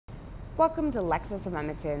Welcome to Lexus of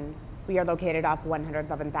Edmonton. We are located off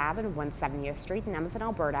 111th Ave and 170th Street in Edmonton,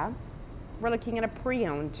 Alberta. We're looking at a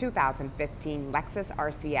pre-owned 2015 Lexus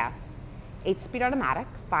RCF. 8-speed automatic,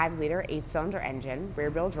 5-liter, 8-cylinder engine,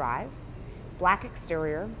 rear-wheel drive, black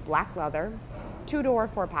exterior, black leather, 2-door,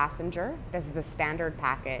 4-passenger. This is the standard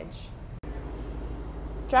package.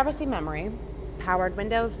 Driver seat memory, powered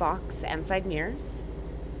windows, locks, and side mirrors.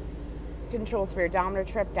 Controls for your odometer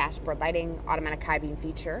trip, dashboard lighting, automatic high beam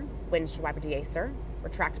feature, windshield wiper deicer,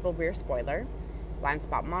 retractable rear spoiler, blind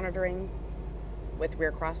spot monitoring with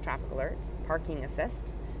rear cross traffic alert, parking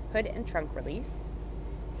assist, hood and trunk release,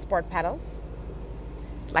 sport pedals,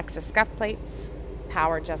 Lexus scuff plates,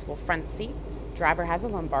 power adjustable front seats, driver has a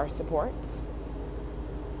lumbar support,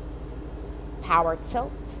 power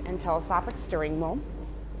tilt and telescopic steering wheel,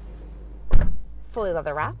 fully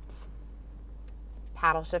leather wrapped,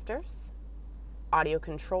 paddle shifters, audio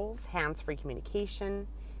controls, hands-free communication,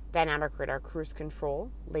 dynamic radar cruise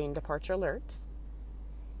control, lane departure alert.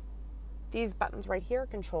 These buttons right here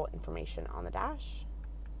control information on the dash.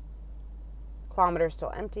 Kilometer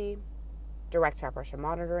still empty, direct tire pressure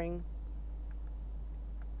monitoring,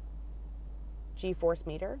 G-force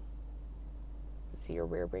meter, see your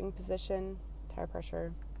rear wing position, tire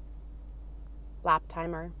pressure, lap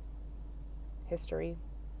timer, history,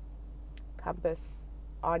 compass,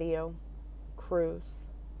 audio, cruise,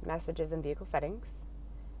 messages, and vehicle settings.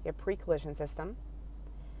 You have pre-collision system.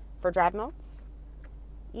 For drive modes,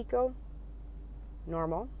 Eco,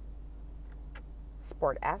 Normal,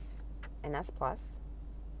 Sport S, and S+.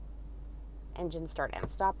 Engine start and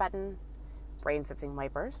stop button, rain sensing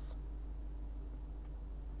wipers.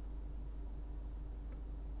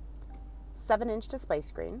 7-inch display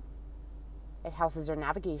screen. It houses your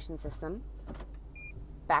navigation system,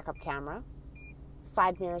 backup camera,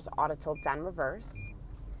 side mirrors, auto tilt down reverse.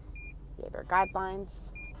 You have your guidelines.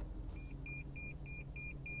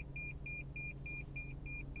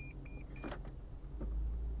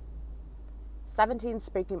 Seventeen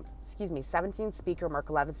speaker Mark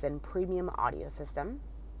 11 premium audio system.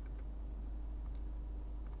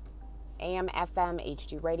 AM, FM,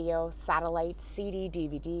 HD radio, satellite, CD,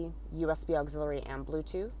 DVD, USB auxiliary, and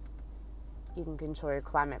Bluetooth. You can control your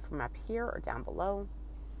climate from up here or down below.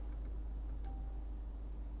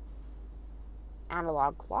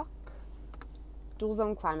 Analog clock, dual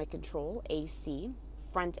zone climate control, AC,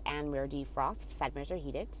 front and rear defrost, side mirrors are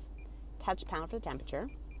heated, touch panel for the temperature,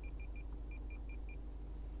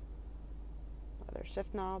 another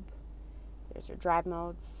shift knob, there's your drive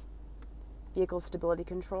modes, vehicle stability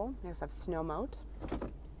control, you also have snow mode,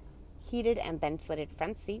 heated and ventilated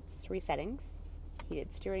front seats, 3 settings,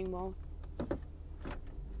 heated steering wheel,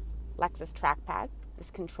 Lexus trackpad,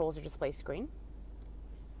 this controls your display screen,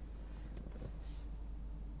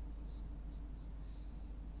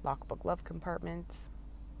 lockable glove compartment,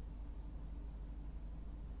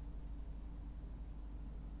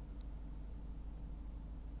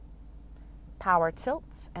 power tilt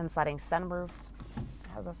and sliding sunroof,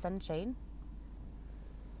 has a sunshade,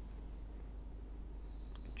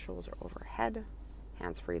 controls are overhead,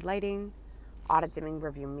 hands-free lighting, auto dimming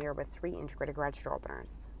rearview mirror with 3 integrated garage door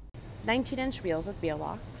openers, 19-inch wheels with wheel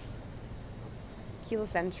locks,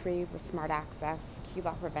 keyless entry with smart access, key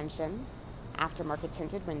lock prevention, aftermarket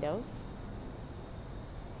tinted windows,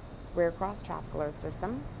 rear cross traffic alert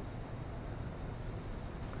system,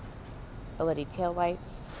 LED tail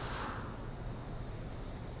lights,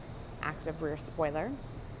 active rear spoiler,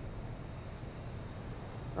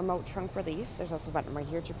 remote trunk release, there's also a button right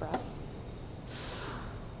here to press,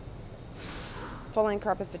 full-length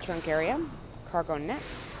carpet the trunk area, cargo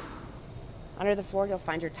nets, under the floor you'll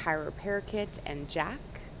find your tire repair kit and jack,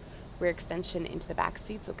 rear extension into the back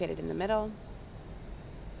seats located in the middle.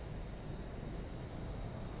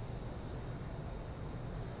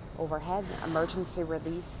 Overhead, emergency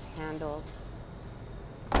release handle.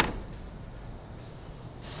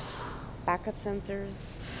 Backup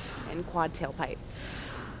sensors and quad tailpipes.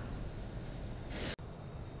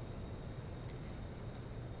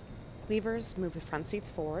 Levers move the front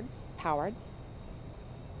seats forward, powered.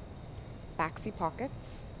 Back seat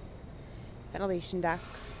pockets. Ventilation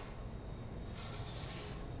ducts.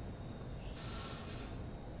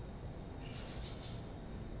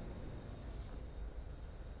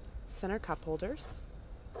 Center cup holders,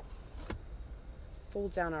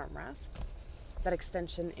 fold down armrest, that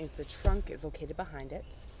extension into the trunk is located behind it,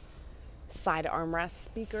 side armrest,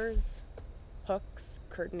 speakers, hooks,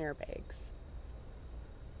 curtain airbags.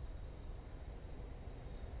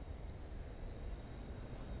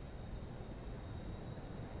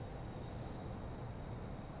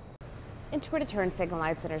 Integrated turn signal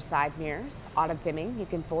lights in our side mirrors, auto dimming, you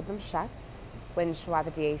can fold them shut,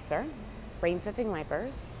 windshield de-aicer, rain sensing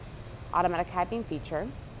wipers, automatic high beam feature,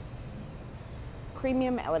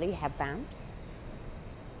 premium LED headlamps,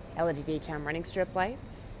 LED daytime running strip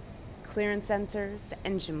lights, clearance sensors,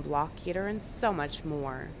 engine block heater, and so much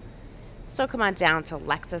more. So come on down to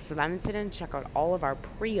Lexus of Edmonton and check out all of our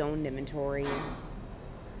pre-owned inventory.